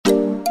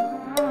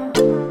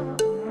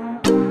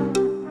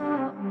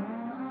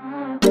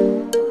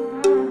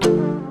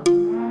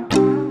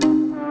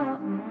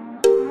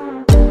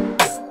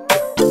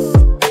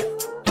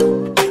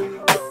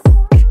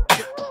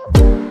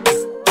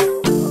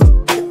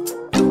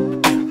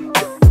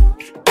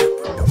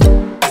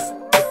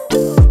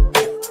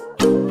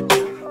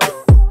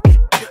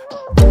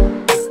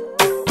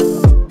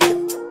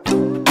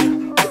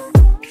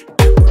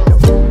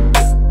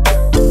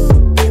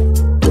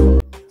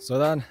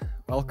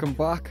Welcome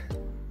back.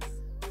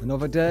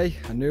 Another day,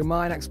 a new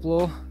mine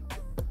explore.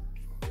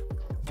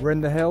 We're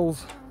in the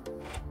hills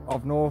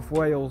of North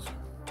Wales.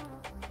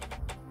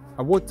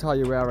 I would tell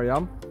you where I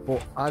am,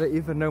 but I don't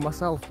even know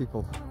myself,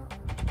 people.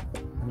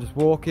 I'm just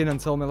walking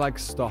until my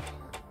legs stop.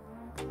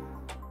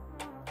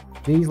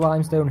 These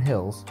limestone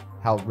hills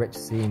held rich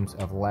seams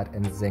of lead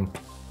and zinc.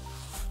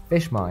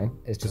 Fish Mine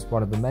is just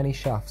one of the many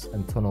shafts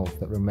and tunnels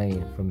that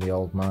remain from the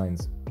old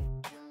mines.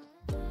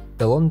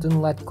 The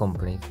London Lead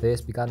Company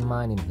first began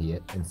mining here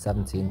in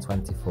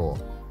 1724,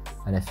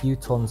 and a few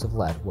tons of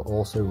lead were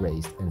also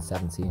raised in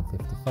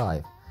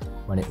 1755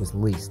 when it was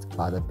leased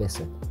by the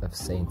Bishop of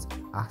St.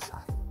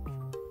 Asaph.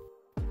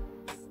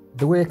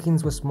 The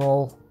workings were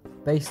small,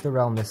 based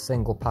around this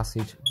single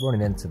passage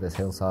running into this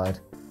hillside.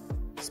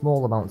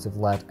 Small amounts of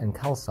lead and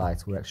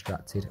calcite were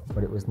extracted,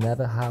 but it was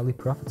never highly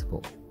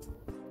profitable.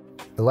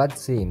 The lead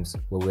seams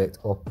were worked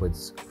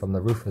upwards from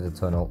the roof of the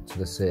tunnel to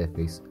the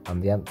surface,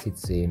 and the emptied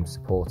seams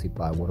supported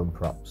by wooden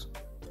props.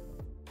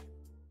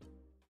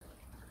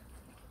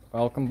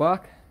 Welcome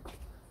back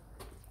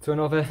to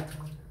another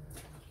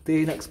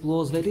Dean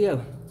Explores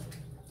video.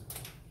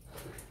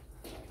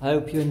 I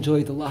hope you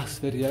enjoyed the last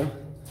video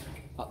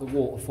at the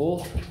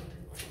waterfall,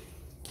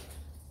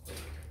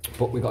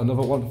 but we got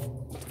another one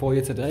for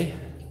you today.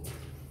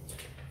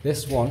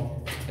 This one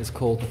is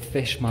called the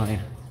Fish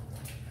Mine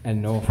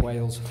in North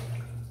Wales.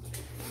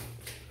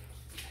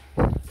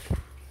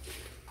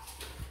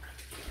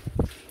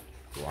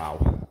 Wow,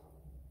 look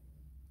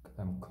at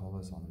them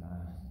colours on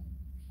there.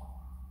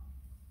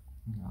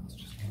 That's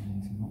just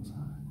amazing, what's that?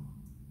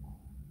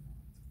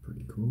 It's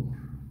pretty cool.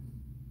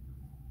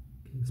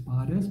 Killer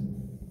spiders.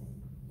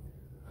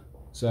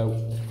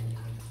 So,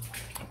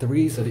 the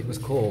reason it was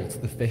called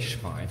the Fish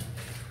Mine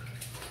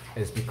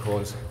is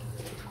because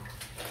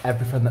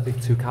everything that they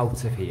took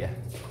out of here,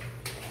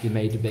 they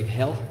made a big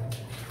hill,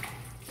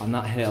 and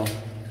that hill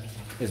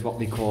is what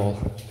they call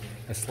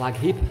a slag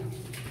heap.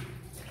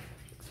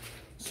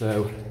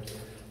 So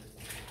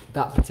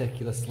that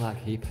particular slag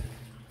heap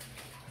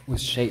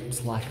was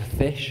shaped like a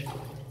fish,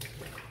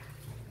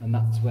 and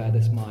that's where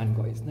this mine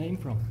got its name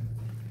from.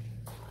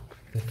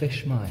 The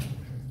Fish Mine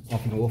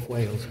of North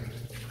Wales.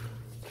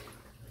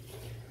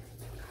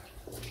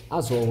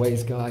 As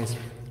always guys,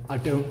 I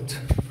don't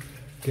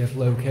give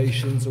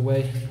locations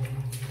away,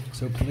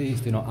 so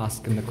please do not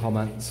ask in the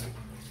comments.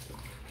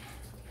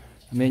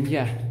 I mean,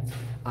 yeah,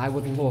 I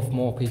would love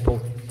more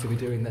people to be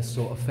doing this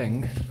sort of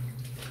thing,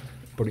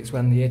 but it's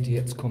when the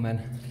idiots come in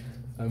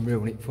and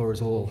ruin it for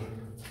us all.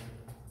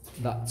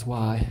 That's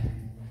why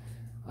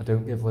I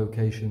don't give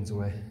locations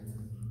away.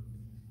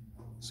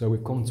 So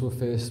we've come to a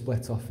first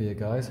split off here,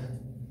 guys.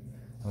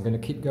 I'm going to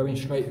keep going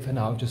straight for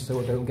now, just so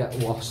I don't get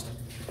lost,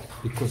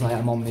 because I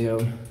am on my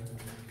own.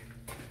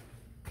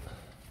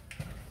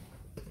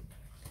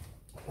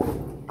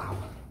 Ow.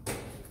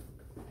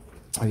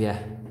 Oh yeah,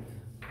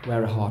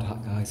 wear a hard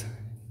hat, guys.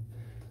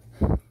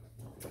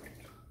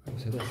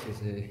 So this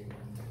is a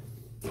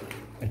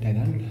dead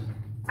end.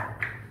 Look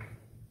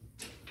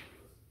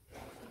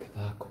at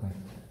that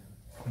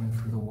coming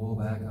through the wall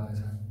there,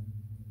 guys.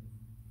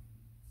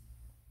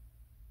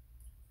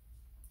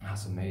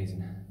 That's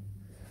amazing.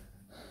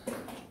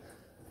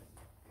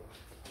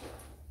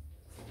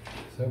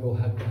 So we'll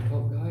head back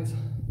up, guys.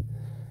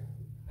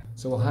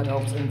 So we'll head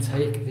out and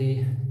take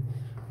the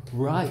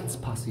right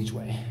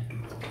passageway,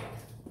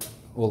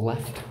 or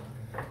left,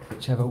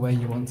 whichever way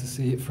you want to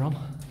see it from.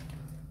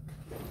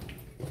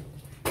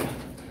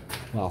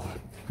 Well,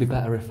 it'd be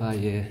better if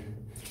I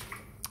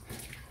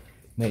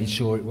made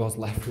sure it was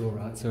left or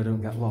right so I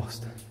don't get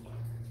lost.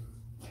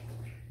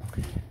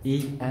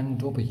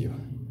 ENW.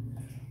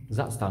 Does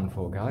that stand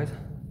for, guys?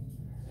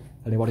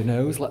 Anybody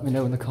knows? Let me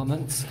know in the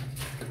comments.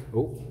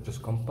 Oh,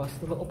 just gone past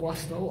the little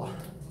blast hole.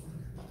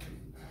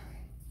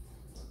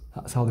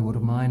 That's how they would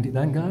have mined it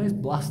then, guys,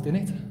 blasting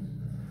it.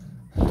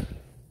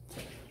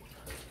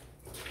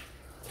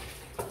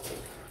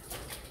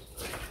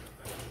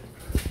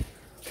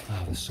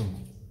 Ah, there's some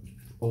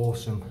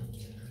awesome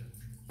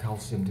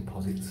calcium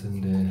deposits,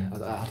 and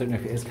I don't know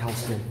if it is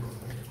calcium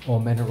or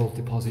mineral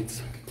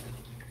deposits.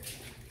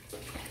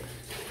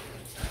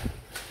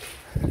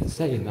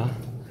 Saying that,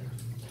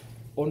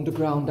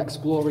 Underground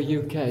Explorer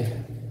UK,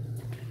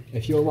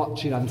 if you're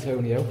watching,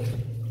 Antonio,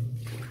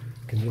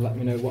 can you let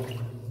me know what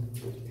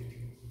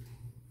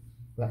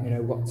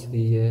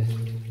the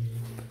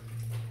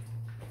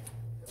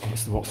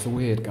what's the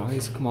word,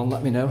 guys? Come on,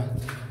 let me know.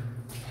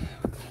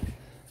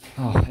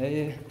 Oh,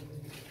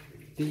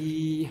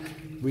 the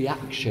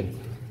reaction,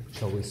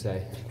 shall we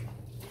say.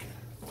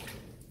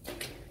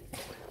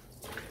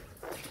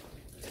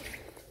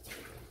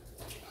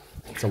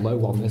 It's a low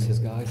one, this is,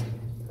 guys.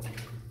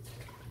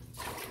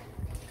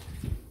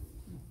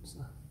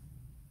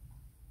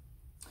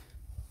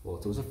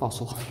 Thought it was a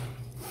fossil.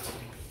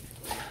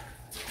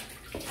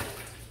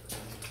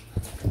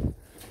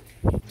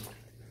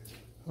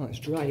 Well, it's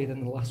drier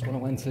than the last one I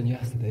went in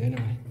yesterday,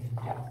 anyway.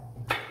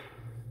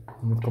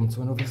 And we've come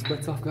to another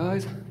split off,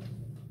 guys.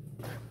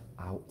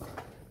 Ow.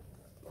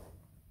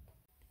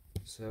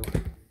 So,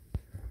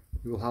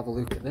 we we'll have a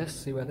look at this,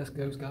 see where this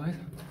goes, guys.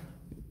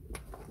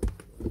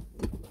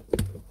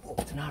 Oh,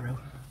 it's narrow.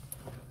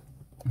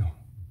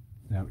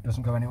 No, it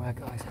doesn't go anywhere,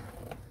 guys.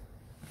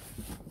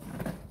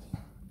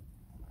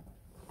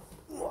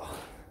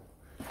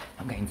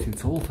 I'm getting too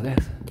tall for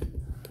this.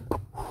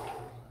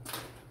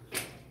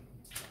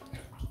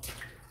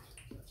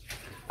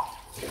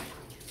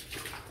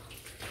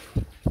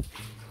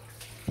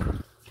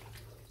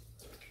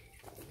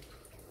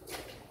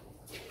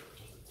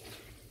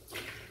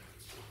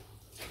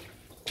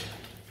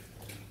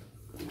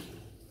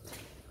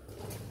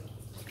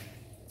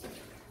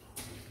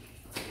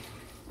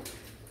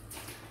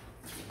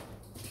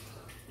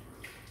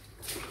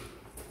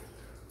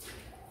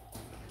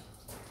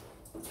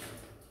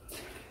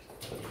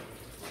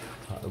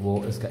 The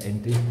water's getting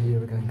deep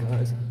here again,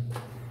 guys.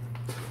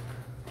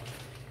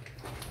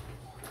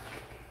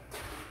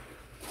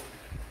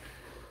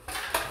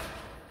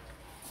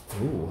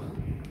 Ooh,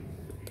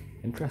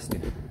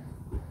 interesting.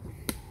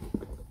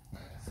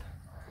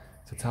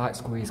 It's a tight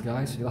squeeze,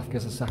 guys, so you'll have to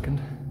give us a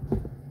second.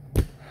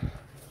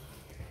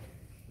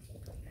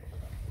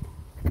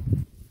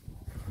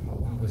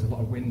 Oh, there's a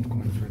lot of wind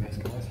coming through this,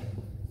 guys.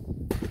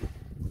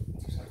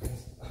 2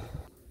 seconds.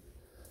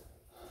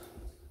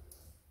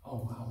 Oh,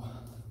 wow.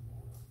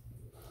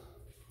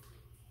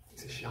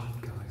 It's a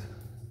shaft, guys.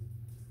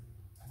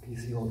 Can you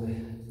see all the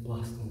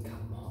blasting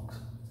cap marks?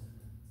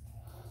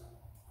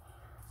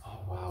 Oh,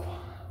 wow.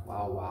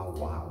 Wow, wow,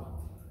 wow.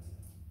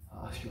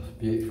 That's just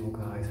beautiful,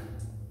 guys.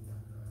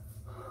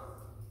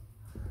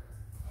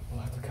 We'll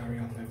have to carry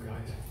on though,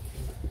 guys.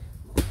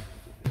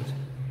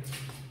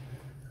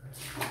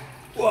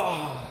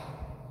 Whoa!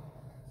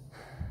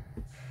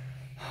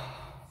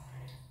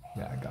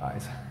 Yeah,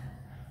 guys.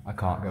 I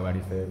can't go any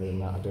further than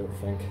that, I don't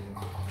think.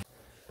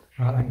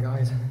 Right then,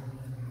 guys.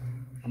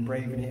 I'm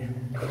braving it.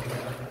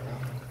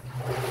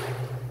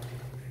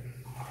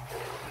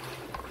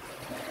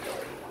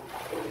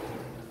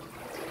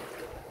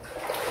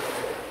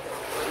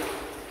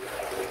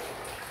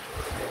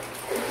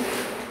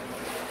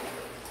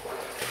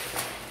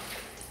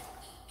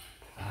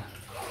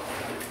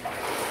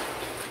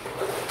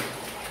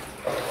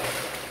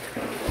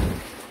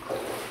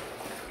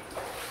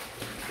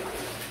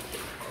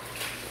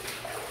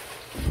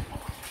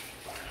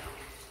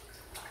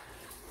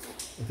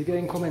 If you're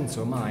getting comments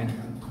on mine,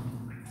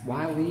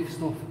 why leave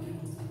stuff?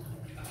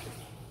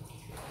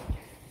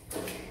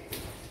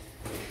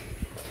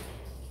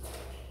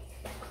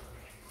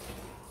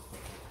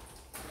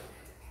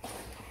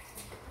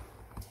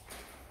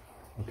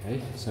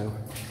 Okay, so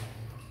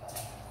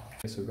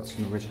we've got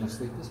some original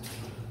sleepers.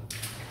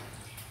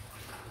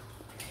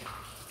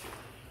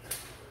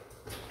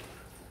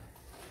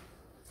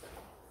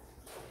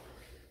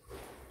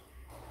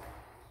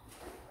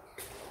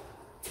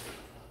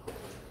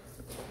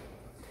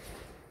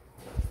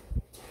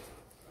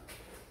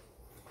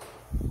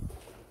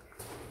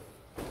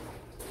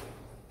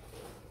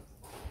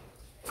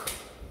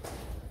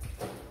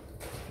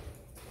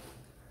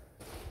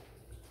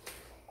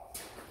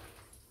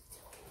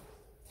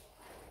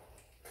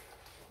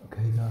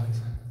 Okay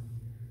guys,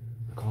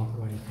 I can't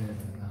go any further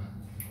than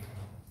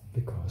that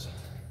because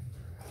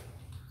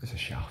there's a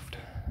shaft.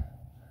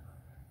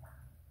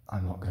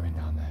 I'm not going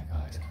down there,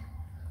 guys.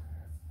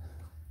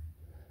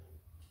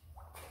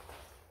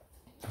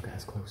 I'll get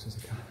as close as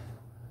I can.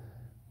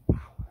 Wow.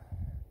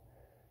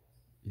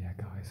 Yeah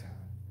guys,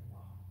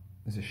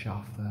 there's a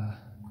shaft there.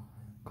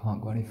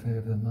 Can't go any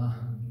further than that.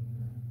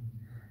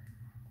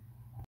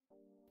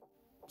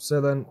 So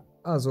then,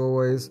 as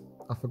always,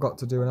 I forgot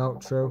to do an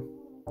outro.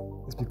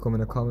 It's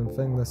becoming a common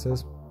thing, this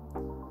is.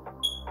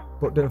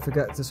 But don't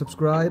forget to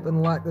subscribe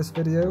and like this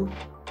video.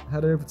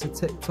 Head over to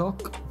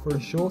TikTok for a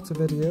shorter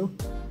video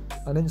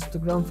and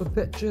Instagram for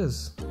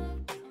pictures.